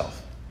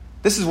yourself.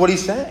 This is what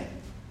he's saying.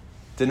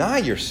 Deny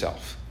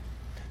yourself.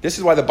 This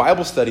is why the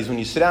Bible studies, when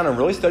you sit down and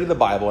really study the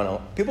Bible,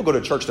 and people go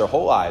to church their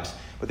whole lives,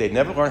 but they've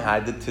never learned how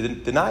to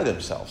deny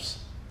themselves.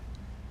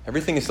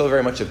 Everything is still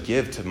very much of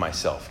give to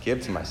myself.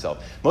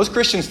 Most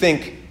Christians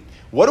think,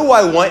 what do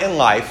I want in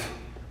life?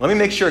 Let me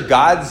make sure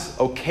God's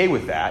okay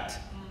with that.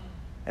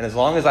 And as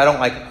long as I don't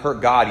hurt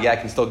God, I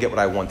can still get what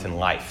I want in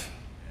life.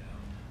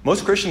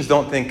 Most Christians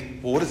don't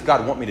think, well, what does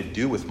God want me to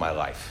do with my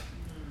life?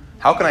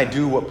 How can I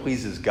do what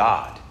pleases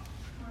God?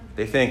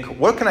 They think,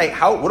 what do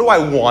I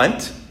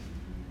want?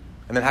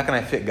 And then how can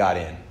I fit God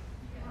in?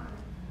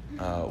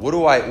 We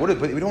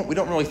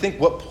don't really think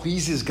what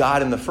pleases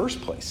God in the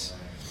first place.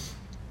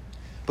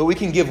 But we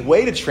can give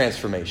way to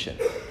transformation.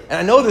 And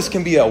I know this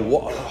can be a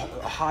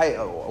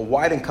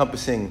wide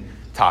encompassing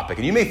topic.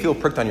 And you may feel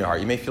pricked on your heart.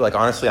 You may feel like,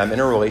 honestly, I'm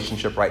in a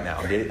relationship right now.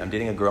 I'm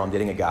dating a girl, I'm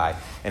dating a guy,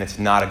 and it's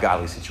not a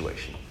godly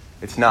situation.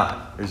 It's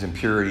not. There's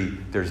impurity,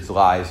 there's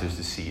lies, there's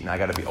deceit, and I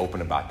got to be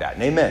open about that.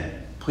 And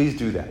amen. Please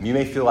do that. And you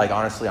may feel like,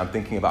 honestly, I'm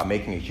thinking about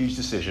making a huge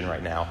decision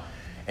right now,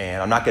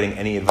 and I'm not getting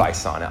any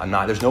advice on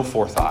it. There's no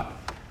forethought.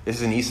 This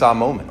is an Esau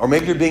moment. Or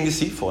maybe you're being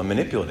deceitful and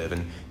manipulative,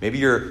 and maybe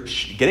you're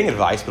getting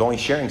advice, but only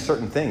sharing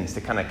certain things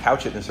to kind of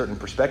couch it in a certain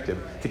perspective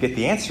to get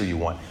the answer you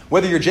want.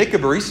 Whether you're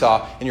Jacob or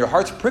Esau and your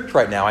heart's pricked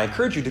right now, I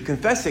encourage you to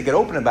confess it, get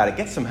open about it,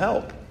 get some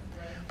help.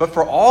 But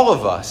for all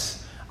of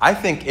us, I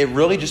think it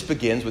really just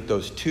begins with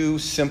those 2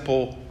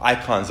 simple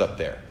icons up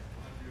there.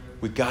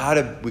 We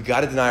gotta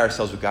deny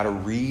ourselves. We gotta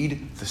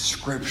read the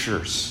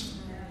Scriptures.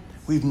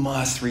 We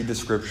must read the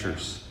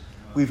Scriptures.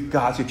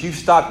 If you've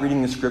stopped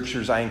reading the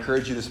Scriptures, I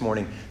encourage you this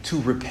morning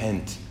to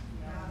repent.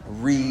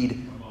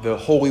 Read the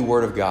holy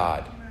Word of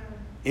God.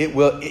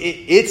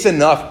 It's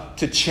enough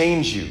to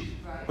change you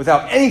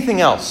without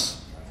anything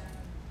else.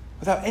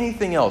 Without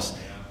anything else.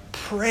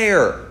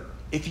 Prayer.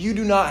 If you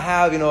do not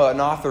have, an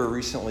author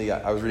recently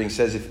I was reading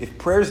says, if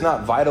prayer is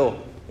not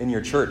vital in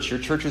your church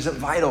isn't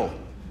vital.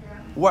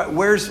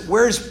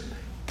 Where's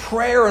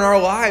prayer in our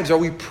lives? Are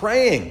we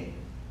praying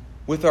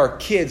with our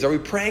kids? Are we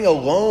praying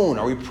alone?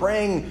 Are we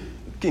praying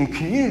in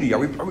community?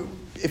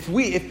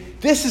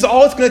 If this is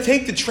all it's going to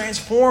take to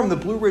transform the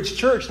Blue Ridge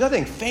Church,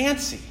 nothing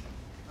fancy.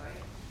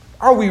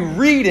 Are we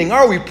reading?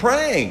 Are we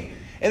praying?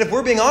 And if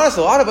we're being honest,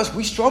 a lot of us,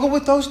 we struggle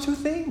with those two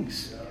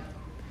things.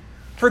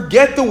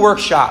 Forget the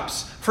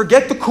workshops.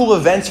 Forget the cool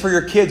events for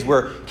your kids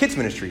where kids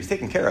ministry is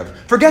taken care of.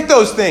 Forget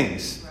those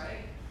things.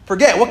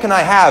 Forget what can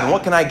I have and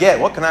what can I get?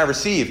 What can I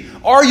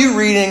receive? Are you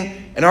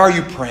reading and are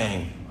you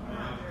praying?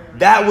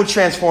 That will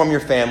transform your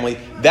family.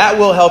 That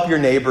will help your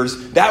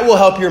neighbors. That will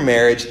help your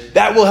marriage.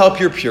 That will help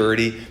your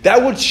purity.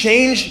 That will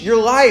change your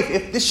life.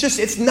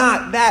 It's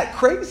not that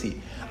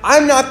crazy.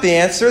 I'm not the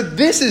answer.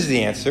 This is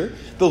the answer.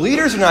 The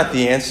leaders are not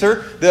the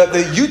answer.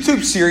 The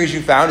YouTube series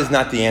you found is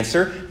not the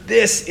answer.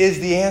 This is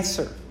the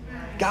answer.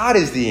 God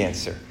is the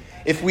answer.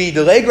 If we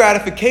delay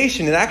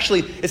gratification,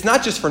 it's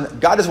not just for,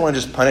 God doesn't want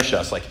to just punish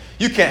us. Like,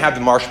 you can't have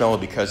the marshmallow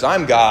because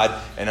I'm God,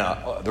 and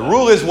the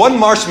rule is one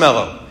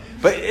marshmallow.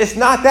 But it's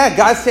not that.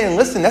 God's saying,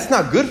 listen, that's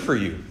not good for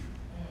you.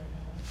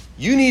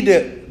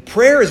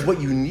 Prayer is what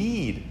you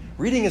need.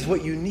 Reading is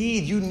what you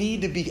need. You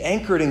need to be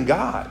anchored in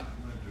God.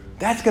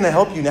 That's going to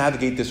help you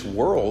navigate this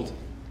world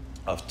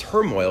of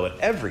turmoil at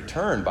every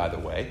turn, by the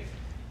way.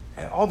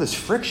 And all this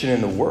friction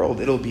in the world,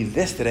 it'll be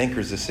this that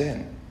anchors us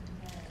in.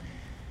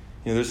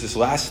 There's this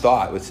last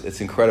thought,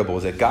 it's incredible,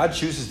 is that God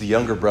chooses the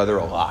younger brother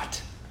a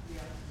lot.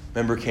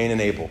 Remember Cain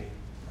and Abel,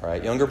 all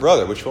right? Younger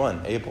brother, which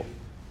one? Abel.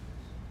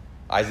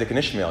 Isaac and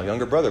Ishmael,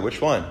 younger brother, which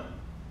one?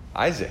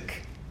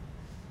 Isaac.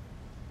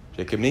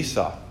 Jacob and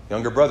Esau,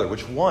 younger brother,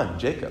 which one?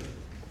 Jacob.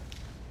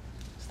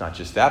 It's not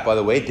just that, by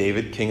the way.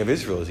 David, king of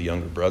Israel, is a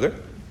younger brother.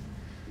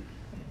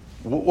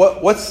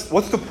 What's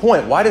the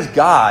point? Why does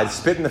God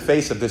spit in the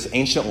face of this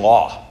ancient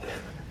law?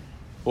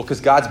 Well,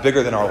 because God's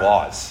bigger than our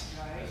laws.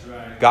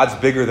 God's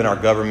bigger than our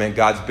government.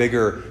 God's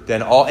bigger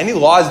than any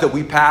laws that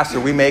we pass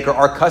or we make or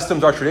our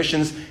customs, our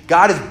traditions.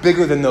 God is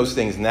bigger than those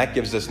things, and that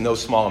gives us no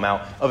small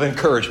amount of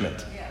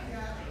encouragement.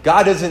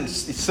 God doesn't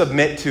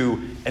submit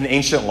to an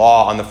ancient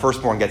law on the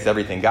firstborn gets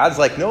everything. God's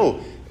like,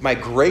 no, my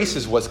grace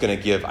is what's going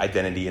to give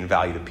identity and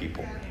value to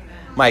people.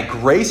 My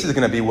grace is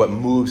going to be what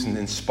moves and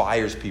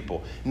inspires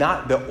people,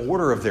 not the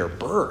order of their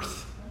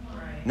birth,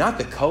 not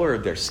the color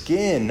of their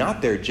skin,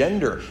 not their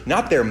gender,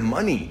 not their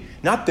money,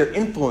 not their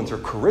influence or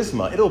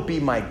charisma. It'll be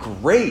my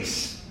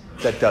grace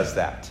that does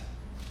that.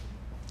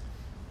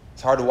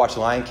 It's hard to watch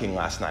Lion King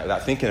last night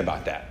without thinking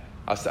about that.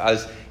 I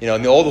was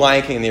in the old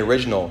Lion King and the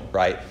original,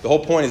 right? The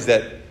whole point is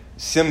that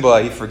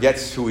Simba, he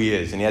forgets who he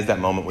is, and he has that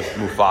moment with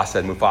Mufasa,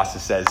 and Mufasa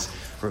says,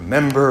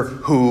 "Remember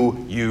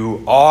who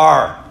you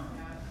are."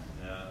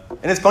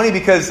 And it's funny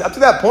because up to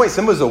that point,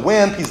 Simba's a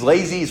wimp. He's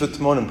lazy. He's with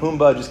Timon and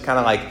Pumbaa, just kind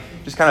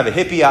of a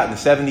hippie out in the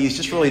 70s,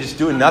 just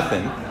doing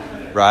nothing,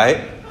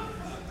 right?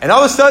 And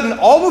all of a sudden,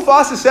 all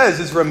Mufasa says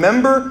is,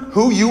 "Remember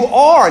who you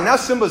are." And now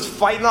Simba's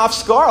fighting off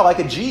Scar like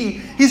a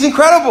G. He's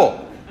incredible.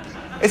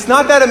 It's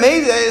not that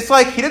amazing. It's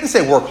like he didn't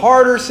say, "Work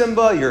harder,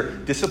 Simba. Your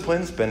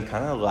discipline's been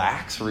kind of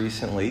lax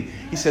recently."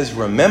 He says,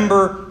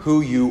 "Remember who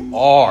you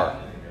are."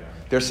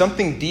 There's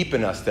something deep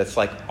in us that's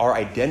like our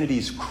identity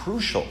is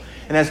crucial.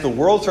 And as the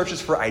world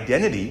searches for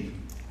identity,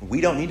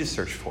 we don't need to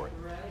search for it.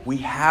 We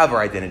have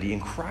our identity in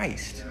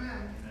Christ.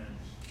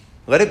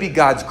 Let it be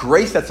God's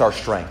grace that's our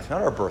strength,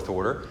 not our birth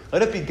order.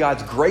 Let it be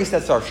God's grace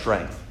that's our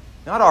strength,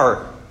 not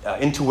our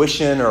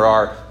intuition or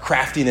our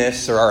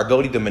craftiness or our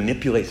ability to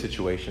manipulate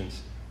situations.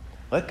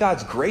 Let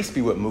God's grace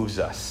be what moves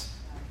us.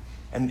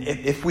 And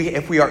if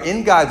we are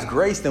in God's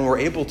grace, then we're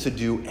able to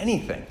do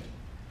anything.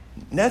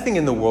 Nothing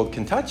in the world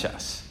can touch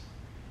us.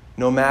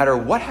 No matter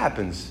what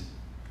happens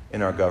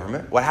in our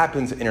government, what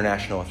happens in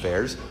international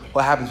affairs,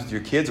 what happens with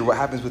your kids, or what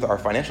happens with our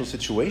financial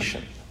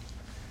situation.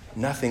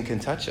 Nothing can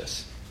touch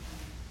us.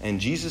 And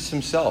Jesus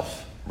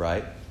himself,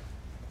 right?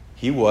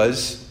 He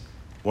was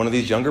one of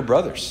these younger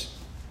brothers.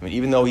 I mean,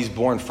 even though he's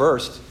born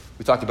first,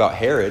 we talked about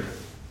Herod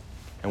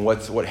and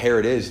what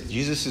Herod is.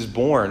 Jesus is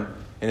born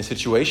in a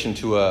situation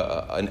to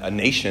a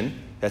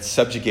nation that's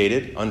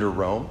subjugated under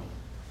Rome.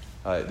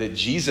 That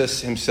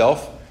Jesus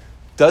himself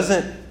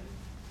doesn't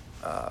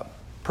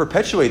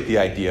perpetuate the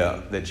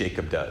idea that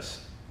Jacob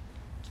does.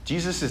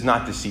 Jesus is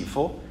not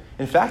deceitful.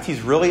 In fact,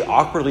 he's really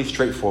awkwardly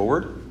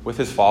straightforward with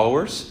his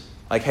followers.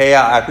 Like, hey,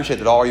 I appreciate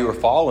that all of you are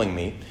following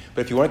me,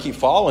 but if you want to keep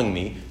following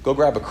me, go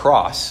grab a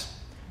cross,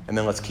 and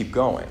then let's keep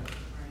going.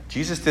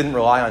 Jesus didn't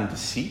rely on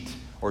deceit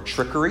or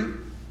trickery.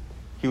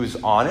 He was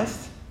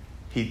honest.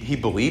 He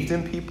believed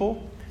in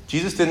people.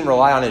 Jesus didn't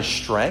rely on his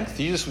strength.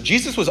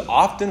 Jesus was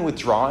often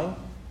withdrawing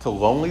to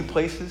lonely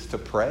places to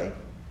pray.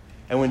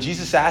 And when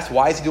Jesus asked,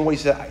 why is he doing what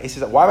he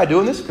said, why am I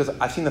doing this? Because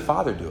I've seen the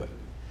Father do it.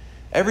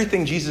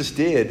 Everything Jesus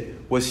did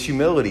was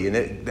humility,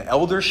 and the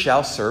elder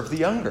shall serve the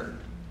younger.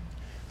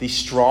 The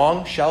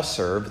strong shall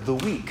serve the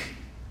weak.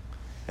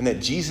 And that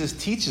Jesus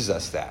teaches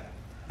us that.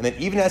 And that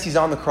even as he's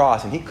on the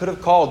cross, and he could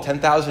have called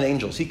 10,000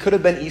 angels, he could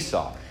have been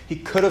Esau, he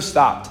could have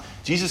stopped.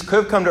 Jesus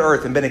could have come to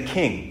earth and been a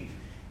king.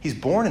 He's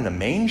born in a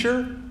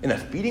manger, in a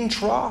feeding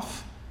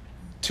trough,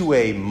 to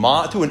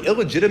an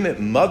illegitimate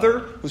mother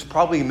who's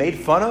probably made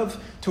fun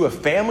of, to a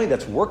family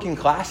that's working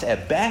class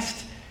at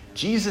best.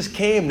 Jesus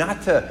came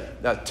not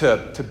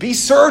to be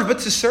served, but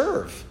to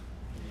serve.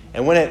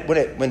 And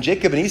when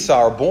Jacob and Esau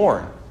are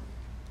born,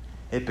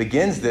 it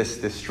begins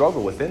this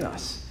struggle within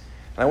us.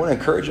 And I want to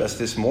encourage us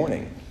this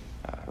morning.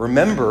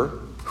 Remember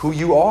who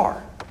you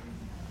are.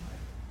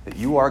 That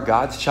you are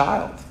God's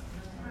child.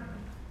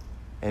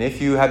 And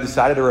if you have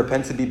decided to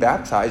repent and be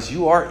baptized,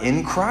 you are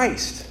in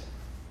Christ.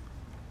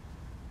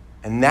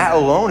 And that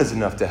alone is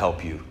enough to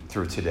help you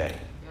through today.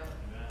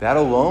 That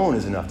alone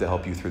is enough to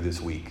help you through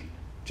this week.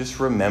 Just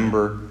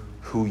remember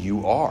who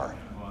you are.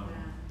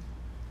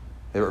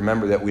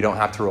 Remember that we don't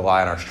have to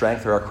rely on our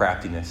strength or our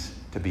craftiness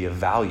to be of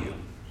value.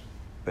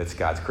 But it's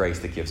God's grace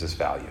that gives us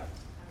value.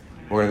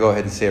 We're going to go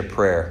ahead and say a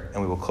prayer,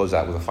 and we will close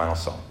out with a final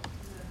song.